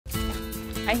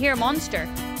I hear a monster.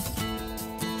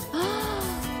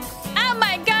 Oh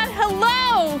my god,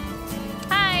 hello!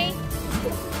 Hi.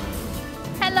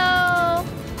 Hello.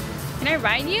 Can I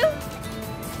ride you?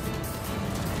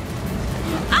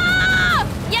 Ah!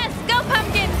 Yes, go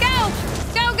pumpkin, go!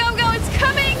 Go, go, go, it's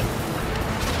coming!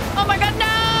 Oh my god,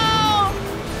 no!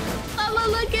 Lala,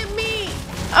 look at me!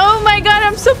 Oh my god,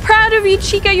 I'm so proud of you,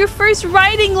 Chica. Your first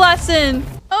riding lesson.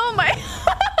 Oh my...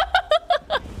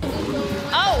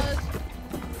 Oh!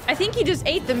 I think he just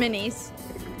ate the minis.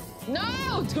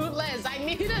 No, Toothless, I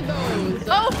needed those.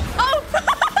 Oh, oh!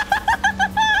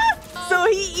 So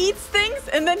he eats things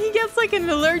and then he gets like an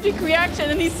allergic reaction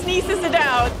and he sneezes it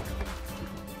out.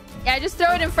 Yeah, just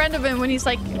throw it in front of him when he's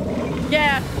like,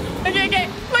 yeah. Okay, okay,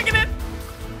 look at it.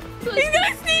 He's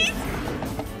gonna sneeze.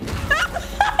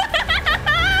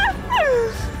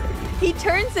 He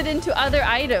turns it into other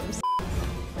items.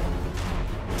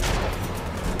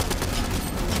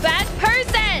 Bad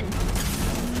person!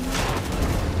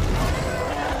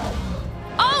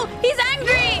 Oh, he's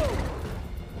angry!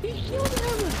 He killed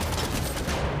him.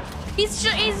 He's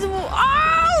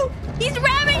oh! He's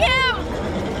ramming him!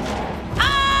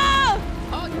 Oh!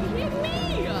 Oh, you hit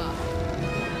me!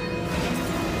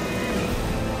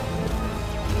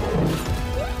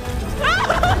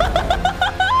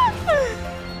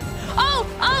 Oh!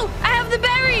 Oh! I have the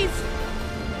berries!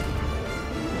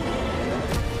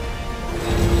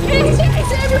 He's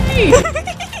chasing me!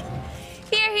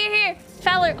 Here.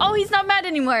 Feller. Oh, he's not mad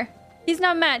anymore. He's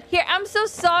not mad. Here, I'm so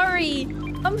sorry.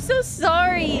 I'm so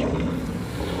sorry.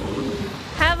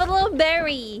 Have a little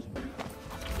berry.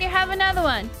 Here, have another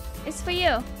one. It's for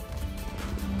you.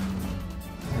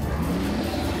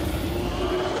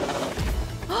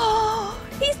 Oh,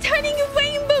 he's turning a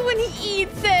rainbow when he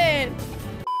eats it.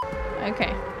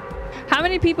 Okay. How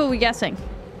many people are we guessing?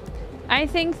 I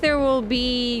think there will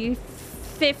be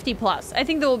 50 plus. I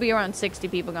think there will be around 60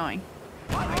 people going.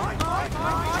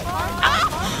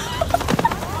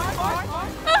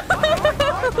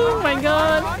 Oh my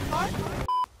god.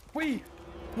 Wait,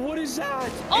 what is that?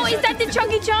 Oh, is that the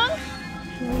Chunky Chunk?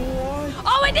 What?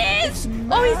 Oh, it is!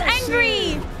 Oh, he's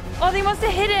angry! Oh, they must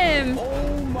have hit him.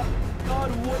 Oh my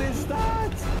god, what is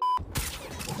that?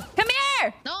 Come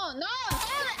here! No,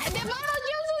 the bottle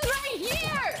juice is right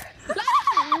here! No.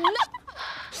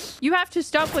 You have to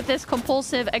stop with this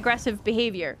compulsive, aggressive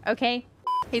behavior, okay?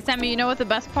 Hey, Sammy, you know what the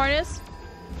best part is?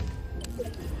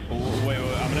 Oh, wait,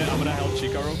 I'm gonna help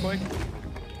Chica real quick.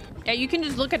 Yeah, you can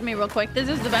just look at me real quick. This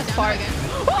is the best part.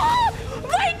 Oh!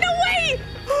 Wait, no way!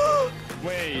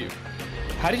 Wait,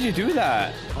 how did you do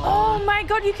that? Oh my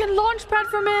god, you can launch pad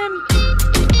from him!